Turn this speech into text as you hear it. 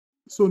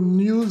So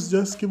news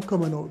just keep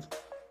coming out.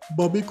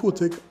 Bobby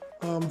Kotick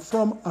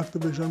from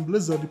Activision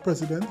Blizzard, the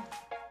president,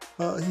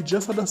 he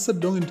just had a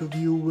sit-down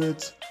interview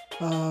with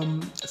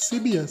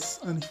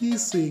CBS, and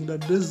he's saying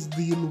that this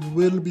deal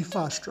will be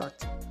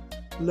fast-tracked.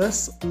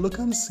 Let's look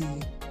and see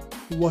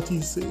what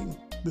he's saying.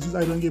 This is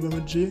I Don't Give Him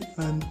a J,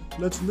 and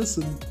let's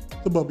listen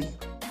to Bobby.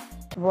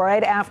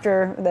 Right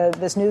after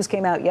this news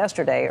came out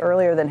yesterday,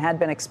 earlier than had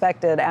been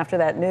expected, after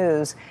that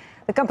news,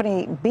 the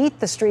company beat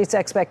the street's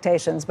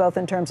expectations, both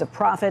in terms of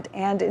profit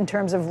and in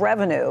terms of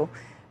revenue.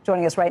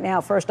 Joining us right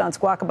now, first on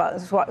Squawk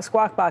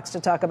Box to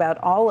talk about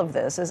all of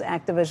this is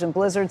Activision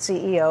Blizzard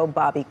CEO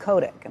Bobby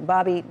Kotick. And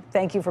Bobby,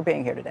 thank you for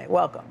being here today.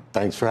 Welcome.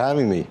 Thanks for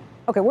having me.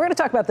 Okay, we're going to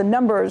talk about the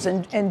numbers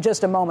in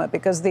just a moment,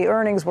 because the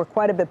earnings were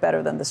quite a bit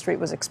better than the street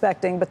was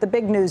expecting. But the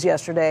big news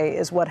yesterday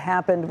is what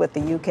happened with the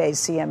UK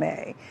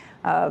CMA,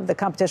 the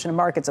Competition and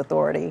Markets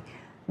Authority.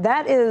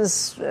 That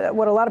is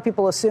what a lot of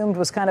people assumed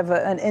was kind of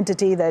an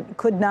entity that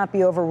could not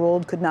be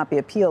overruled, could not be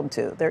appealed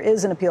to. There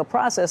is an appeal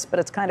process, but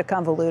it's kind of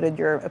convoluted.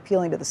 You're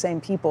appealing to the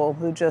same people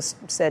who just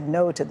said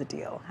no to the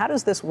deal. How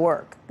does this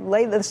work?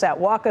 Lay this out.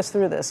 Walk us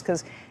through this,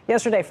 because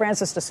yesterday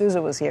Francis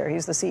D'Souza was here.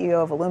 He's the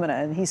CEO of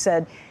Illumina, and he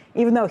said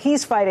even though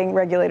he's fighting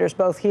regulators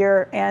both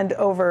here and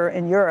over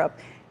in Europe,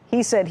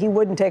 he said he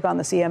wouldn't take on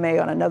the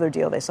CMA on another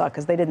deal they saw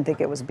because they didn't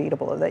think it was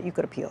beatable or that you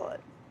could appeal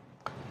it.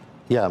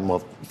 Yeah, well,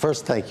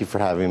 first, thank you for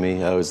having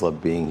me. I always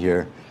love being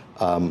here.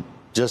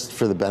 Just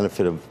for the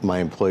benefit of my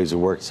employees who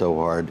worked so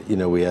hard, you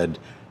know, we had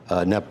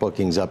net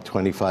bookings up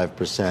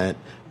 25%,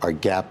 our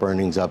GAAP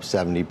earnings up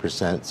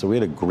 70%. So we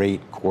had a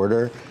great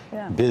quarter.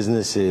 Yeah.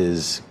 Business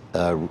is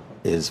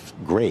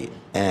great.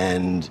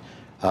 And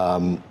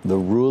the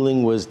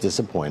ruling was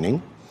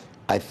disappointing.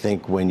 I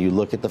think when you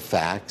look at the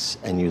facts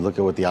and you look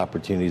at what the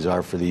opportunities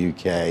are for the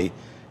UK,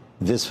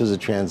 this was a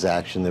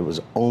transaction that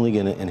was only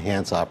going to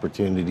enhance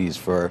opportunities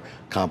for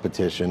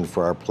competition,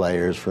 for our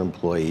players, for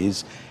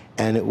employees.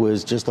 And it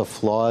was just a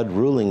flawed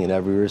ruling in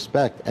every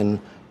respect. And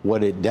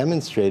what it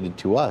demonstrated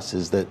to us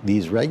is that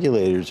these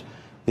regulators,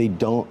 they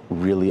don't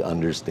really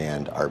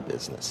understand our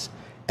business.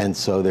 And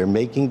so they're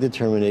making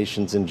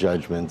determinations and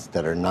judgments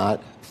that are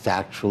not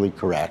factually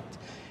correct.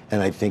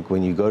 And I think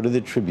when you go to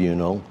the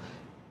tribunal,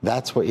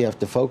 that's what you have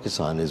to focus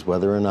on, is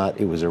whether or not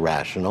it was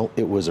irrational.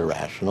 It was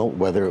irrational.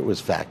 Whether it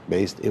was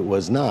fact-based, it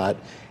was not.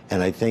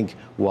 And I think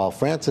while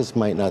Francis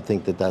might not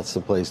think that that's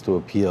the place to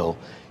appeal,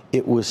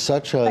 it was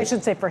such a... I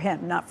should say for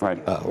him, not for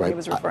you, right. He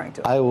was referring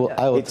to. I will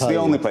it's the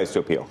only place to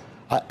appeal,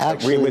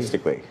 actually,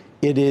 realistically.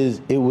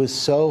 It was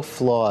so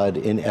flawed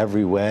in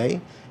every way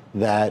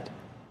that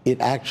it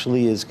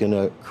actually is going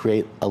to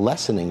create a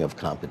lessening of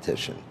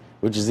competition,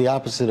 which is the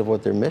opposite of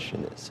what their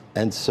mission is.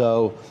 And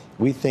so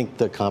we think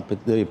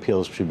the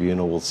appeals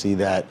tribunal will see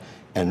that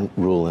and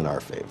rule in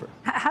our favor.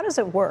 How does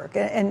it work?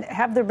 And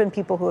have there been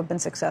people who have been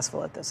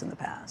successful at this in the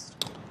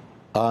past?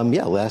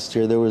 Yeah, last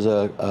year there was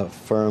a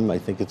firm, I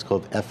think it's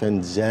called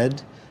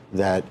FNZ,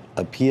 that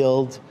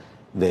appealed.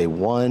 They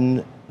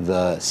won.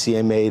 The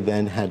CMA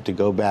then had to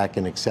go back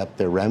and accept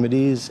their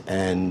remedies.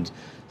 And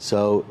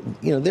so,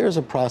 you know, there's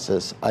a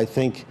process. I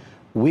think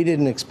we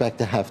didn't expect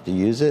to have to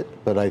use it,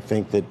 but I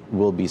think that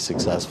we'll be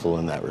successful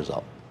in that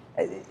result.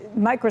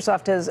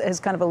 Microsoft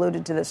has kind of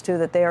alluded to this, too,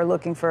 that they are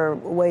looking for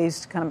ways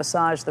to kind of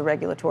massage the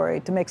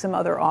regulatory, to make some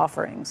other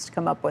offerings, to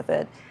come up with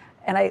it.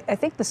 And I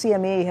think the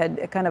CME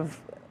had kind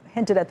of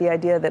hinted at the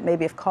idea that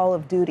maybe if Call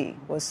of Duty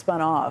was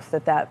spun off,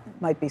 that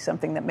might be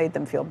something that made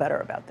them feel better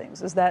about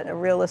things. Is that a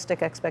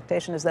realistic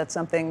expectation? Is that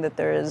something that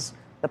there is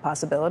the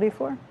possibility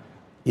for?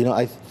 You know,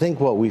 I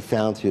think what we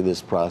found through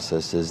this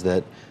process is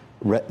that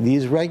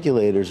these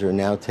regulators are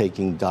now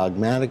taking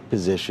dogmatic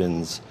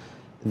positions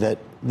that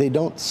they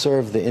don't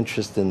serve the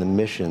interest and the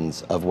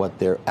missions of what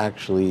they're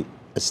actually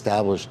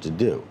established to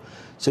do.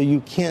 So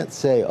you can't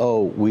say,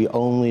 oh, we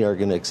only are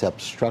going to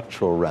accept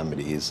structural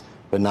remedies,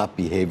 but not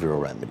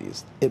behavioral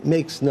remedies. It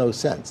makes no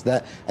sense.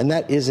 That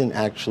isn't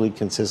actually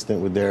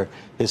consistent with their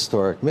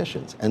historic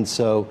missions. And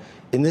so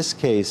in this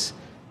case,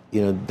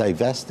 you know,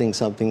 divesting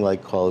something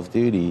like Call of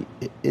Duty,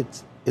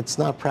 it's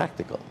not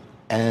practical.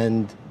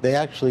 And they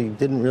actually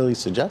didn't really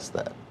suggest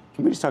that.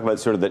 Can we just talk about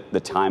sort of the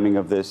timing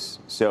of this?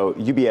 So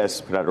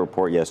UBS put out a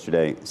report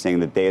yesterday saying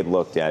that they had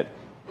looked at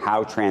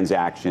how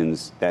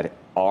transactions that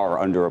are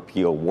under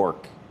appeal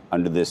work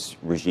under this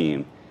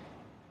regime.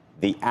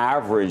 The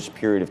average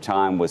period of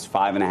time was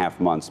 5.5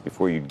 months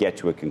before you'd get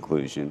to a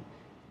conclusion.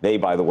 They,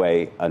 by the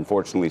way,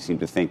 unfortunately seem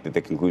to think that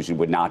the conclusion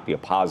would not be a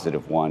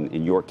positive one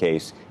in your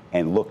case,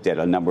 and looked at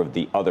a number of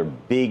the other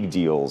big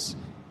deals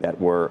that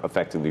were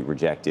effectively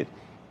rejected.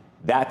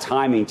 That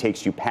timing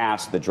takes you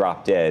past the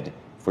drop dead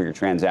for your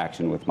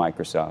transaction with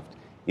Microsoft,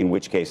 in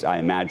which case I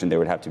imagine there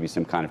would have to be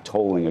some kind of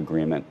tolling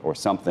agreement or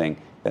something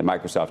that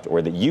Microsoft,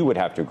 or that you would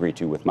have to agree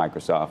to with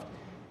Microsoft.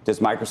 Does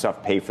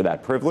Microsoft pay for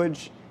that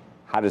privilege?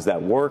 How does that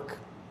work?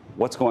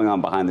 What's going on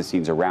behind the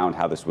scenes around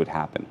how this would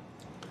happen?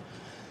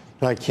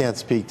 I can't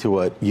speak to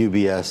what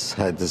UBS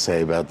had to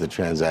say about the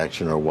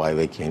transaction or why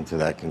they came to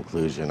that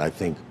conclusion. I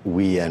think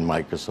we and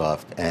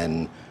Microsoft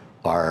and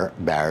our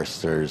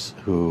barristers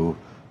who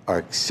are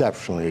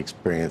exceptionally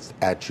experienced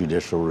at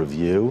judicial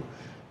review,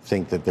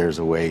 think that there's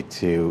a way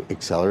to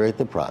accelerate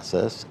the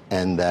process,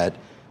 and that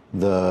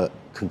the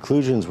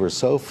conclusions were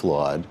so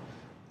flawed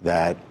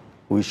that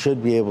we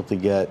should be able to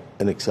get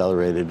an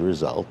accelerated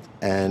result.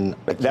 And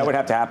but that would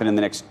have to happen in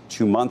the next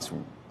 2 months,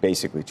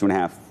 basically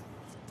 2.5,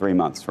 3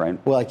 months, right?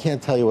 Well, I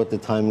can't tell you what the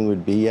timing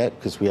would be yet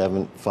because we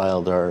haven't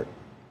filed our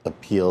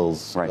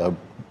appeals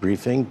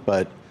briefing,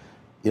 but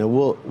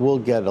we'll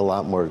get a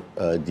lot more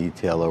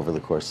detail over the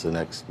course of the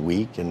next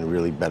week and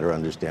really better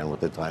understand what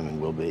the timing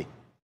will be.